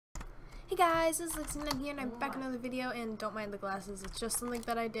Hey guys, this is Lexington here, and I'm back in another video, and don't mind the glasses, it's just something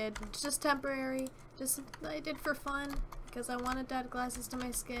that I did. It's just temporary, just something that I did for fun, because I wanted to add glasses to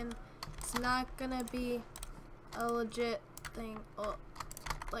my skin. It's not gonna be a legit thing,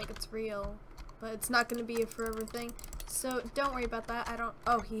 like it's real, but it's not gonna be a forever thing, so don't worry about that.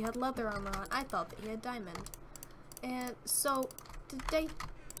 Oh, he had leather armor on. I thought that he had diamond. And so, today,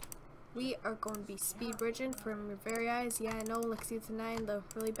 we are going to be speed bridging from your very eyes. Yeah, I know, Lexington, the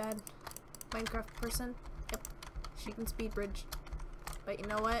really bad Minecraft person. Yep, she can speed bridge. But you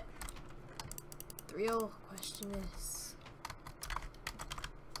know what? The real question is,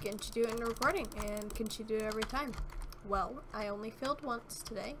 can she do it in a recording? And can she do it every time? Well, I only failed once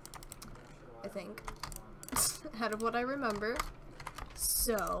today, I think, out of what I remember.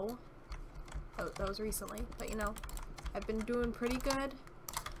 So, that was recently, but you know, I've been doing pretty good.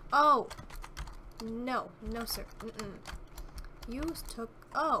 Oh! No, sir. You took,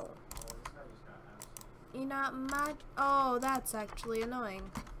 you're not my, that's actually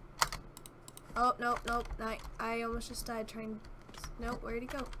annoying. Oh, nope, I almost just died trying, nope, where'd he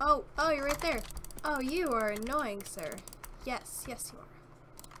go? Oh, you're right there. Oh, you are annoying, sir. Yes, you are. So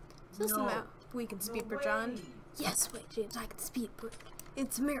this is the map we can speed bridge on. Yes, wait, James, I can speed bridge.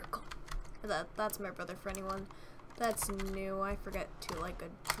 It's a miracle. That's my brother for anyone that's new. I forget to like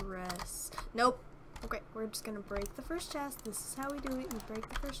address. Nope. Okay, we're just gonna break the first chest. This is how we do it. You break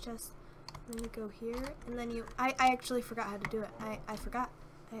the first chest. Then you go here, and then you. I actually forgot how to do it. I forgot.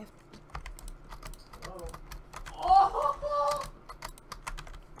 I have. Oh.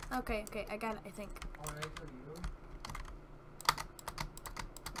 Okay, I got it. I think.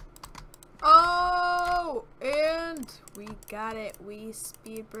 Oh, and we got it. We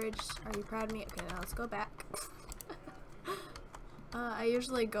speed bridged. Are you proud of me? Okay, now let's go back. I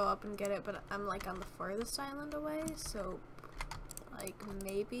usually go up and get it, but I'm like on the farthest island away, so like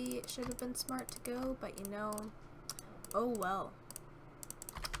maybe it should have been smart to go, but you know, oh well.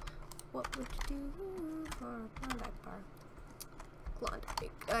 What would you do for a Klondike bar?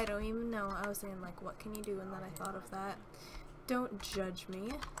 Klondike. I don't even know. I was saying like, what can you do? And then I thought of that. Don't judge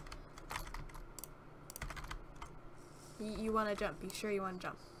me. You want to jump? You sure you want to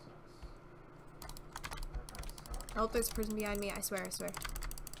jump? Oh, there's a person behind me. I swear.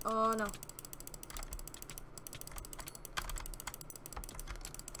 Oh, no.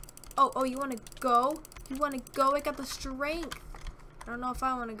 Oh, you want to go? You want to go? I got the strength. I don't know if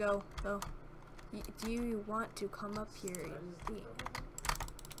I want to go, though. Do you want to come up here?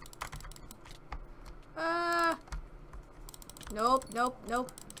 Nope.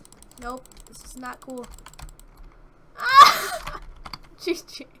 This is not cool. Ah!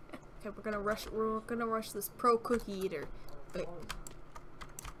 GG. Okay, we're gonna rush this pro cookie eater. But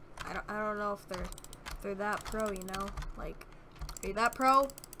I don't know if they're that pro, you know? Like, are you that pro?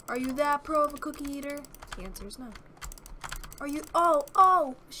 Are you that pro of a cookie eater? The answer is no. Are you?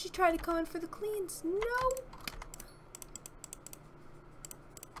 Oh! She tried to come in for the cleans. No.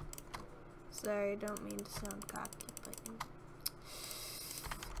 Sorry, I don't mean to sound cocky, but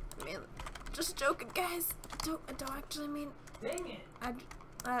I mean, just joking, guys. I don't actually mean. Dang it! I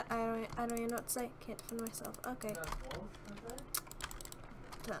don't even know what to say. Can't defend myself. Okay.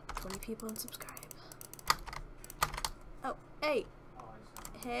 20 people and subscribe. Oh, hey.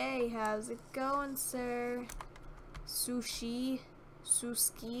 Hey, how's it going, sir? Suski.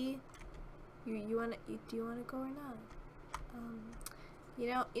 Do you wanna go or not?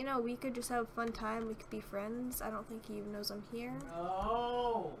 You know, we could just have a fun time. We could be friends. I don't think he even knows I'm here.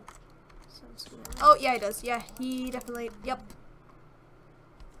 No. Oh yeah, he does. Yeah, he definitely. Yep.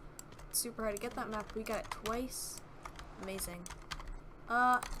 Super hard to get that map. We got it twice. Amazing.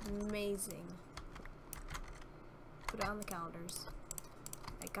 Amazing. Put it on the calendars.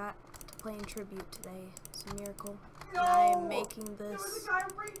 I got to play in tribute today. It's a miracle. No! And I am making this. There was a guy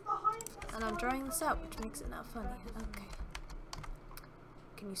right behind us. And I'm drawing this out, which makes it not funny. Okay.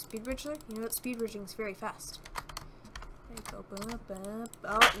 Can you speed bridge there? You know what? Speed bridging is very fast. There you go. Boom, boom.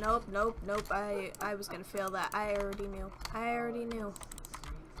 Oh, nope. I was gonna fail that. I already knew.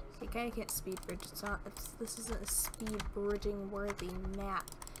 You kinda can't speed bridge. This isn't a speed bridging worthy map.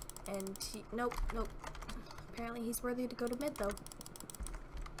 And nope. Apparently he's worthy to go to mid though.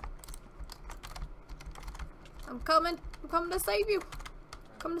 I'm coming to save you.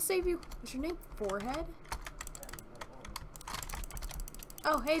 What's your name? Forehead?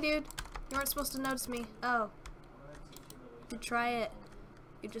 Oh, hey dude. You weren't supposed to notice me. Oh. You try it.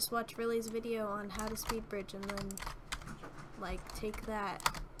 You just watch Riley's video on how to speed bridge and then like take that.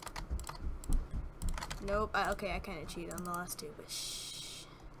 Nope. Okay, I kind of cheated on the last two, but shh.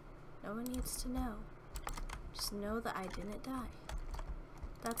 No one needs to know. Just know that I didn't die.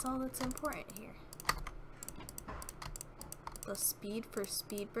 That's all that's important here. The speed for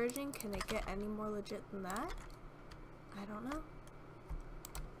speed bridging, can it get any more legit than that? I don't know.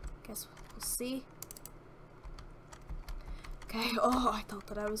 Guess we'll see. Okay, oh, I thought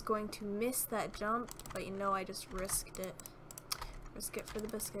that I was going to miss that jump, but you know, I just risked it. Risk it for the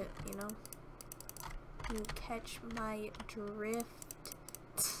biscuit, you know? You catch my drift.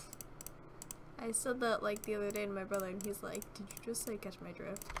 I said that like the other day to my brother, and he's like, "Did you just say catch my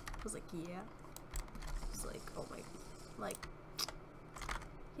drift?" I was like, "Yeah." He's like, "Oh my," like,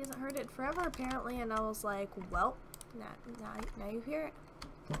 he hasn't heard it forever apparently, and I was like, "Well, now you hear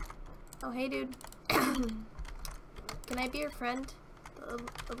it." Oh, hey, dude. Can I be your friend?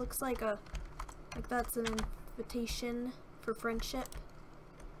 It looks like that's an invitation for friendship.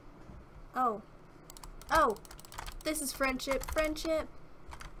 Oh, this is friendship. Friendship.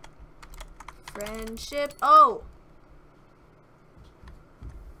 Oh.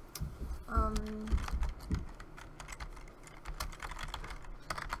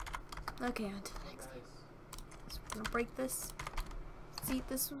 Okay, on to the next thing. So we're gonna break this. See,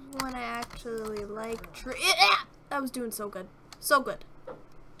 this was one I actually like. I was doing so good. So good.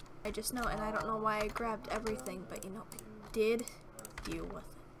 I just know, and I don't know why I grabbed everything, but you know, I did deal with it.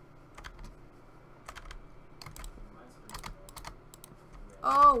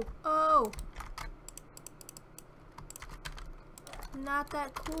 Oh. Not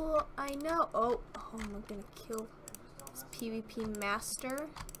that cool, I know. Oh, I'm gonna kill this PvP master.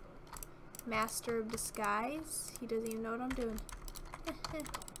 Master of disguise. He doesn't even know what I'm doing.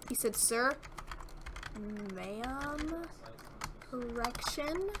 He said, "Sir, ma'am,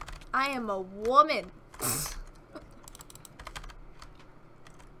 correction. I am a woman."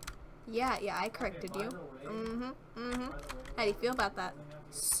 Yeah, I corrected you. How do you feel about that,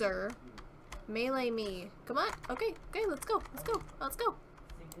 sir? Melee me. Come on. Okay, let's go.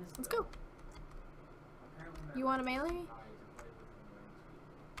 You want to melee me?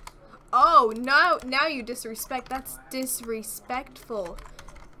 Oh, no, now you disrespect. That's disrespectful.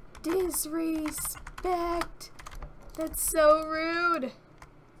 Disrespect. That's so rude.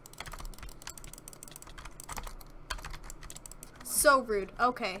 So rude.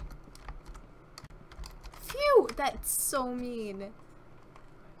 Okay. Phew, that's so mean.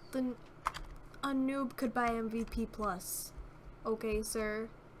 A noob could buy MVP plus. Okay, sir.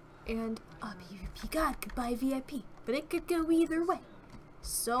 And a PvP god could buy VIP. But it could go either way.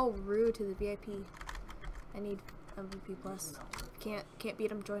 So rude to the VIP. I need MVP plus. Can't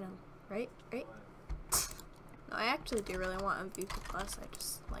beat him, join him. Right? No, I actually do really want MVP plus. I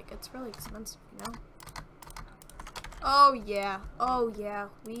just, like, it's really expensive, you know? Oh yeah.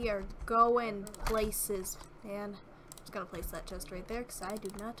 We are going places, man. I'm just gonna place that chest right there because I do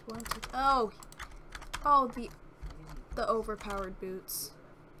not want to. Oh, the overpowered boots.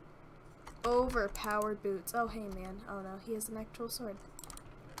 Overpowered boots. Oh, hey, man. Oh, no. He has an actual sword.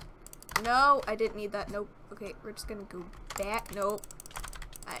 No, I didn't need that. Nope. Okay, we're just gonna go back. Nope.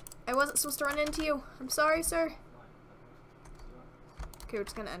 I wasn't supposed to run into you. I'm sorry, sir. Okay, we're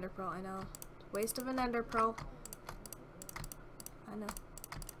just gonna ender pearl. I know. Waste of an ender pearl. I know.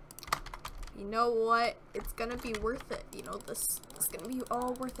 You know what? It's gonna be worth it. You know, this is gonna be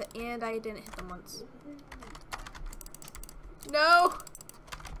all worth it. And I didn't hit them once. No!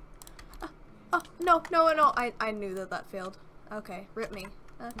 Oh, no. I knew that failed. Okay, rip me.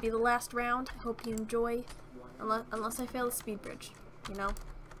 Be the last round. I hope you enjoy. Unless I fail the speed bridge, you know?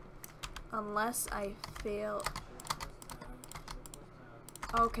 Unless I fail.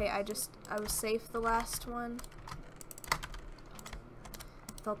 Okay, I was safe the last one.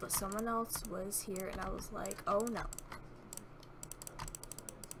 Thought that someone else was here, and I was like, oh no.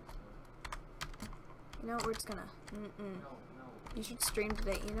 You know, we're just gonna. You should stream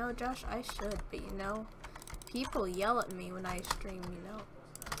today. You know, Josh, I should, but you know, people yell at me when I stream. You know,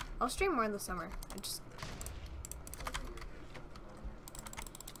 I'll stream more in the summer. I just.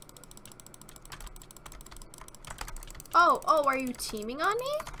 Oh, are you teaming on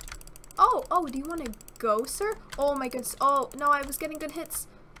me? Oh, do you want to go, sir? Oh my goodness. Oh, no, I was getting good hits.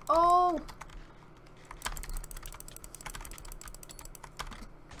 Oh.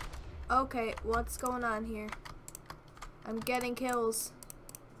 Okay, what's going on here? I'm getting kills.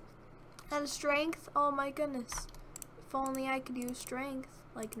 And strength? Oh my goodness. If only I could use strength.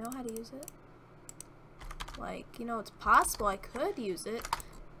 Like, know how to use it. Like, you know, it's possible I could use it.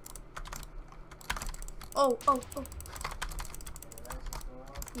 Oh.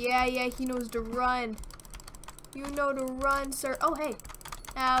 Yeah, he knows to run. You know to run, sir. Oh, hey.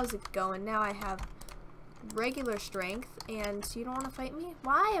 How's it going? Now I have regular strength, and you don't want to fight me?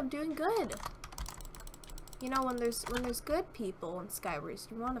 Why? I'm doing good. You know, when there's good people in Skywars,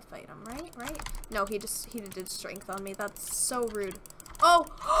 you want to fight them, right? Right? No, he did strength on me. That's so rude.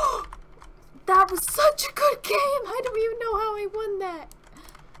 Oh, that was such a good game. I don't even know how I won that.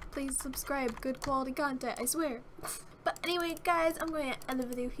 Please subscribe. Good quality content, I swear. But anyway, guys, I'm going to end the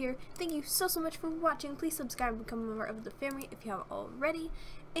video here. Thank you so much for watching. Please subscribe and become a member of the family if you haven't already.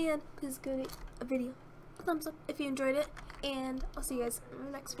 And please give a video a thumbs up if you enjoyed it. And I'll see you guys in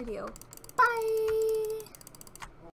the next video. Bye!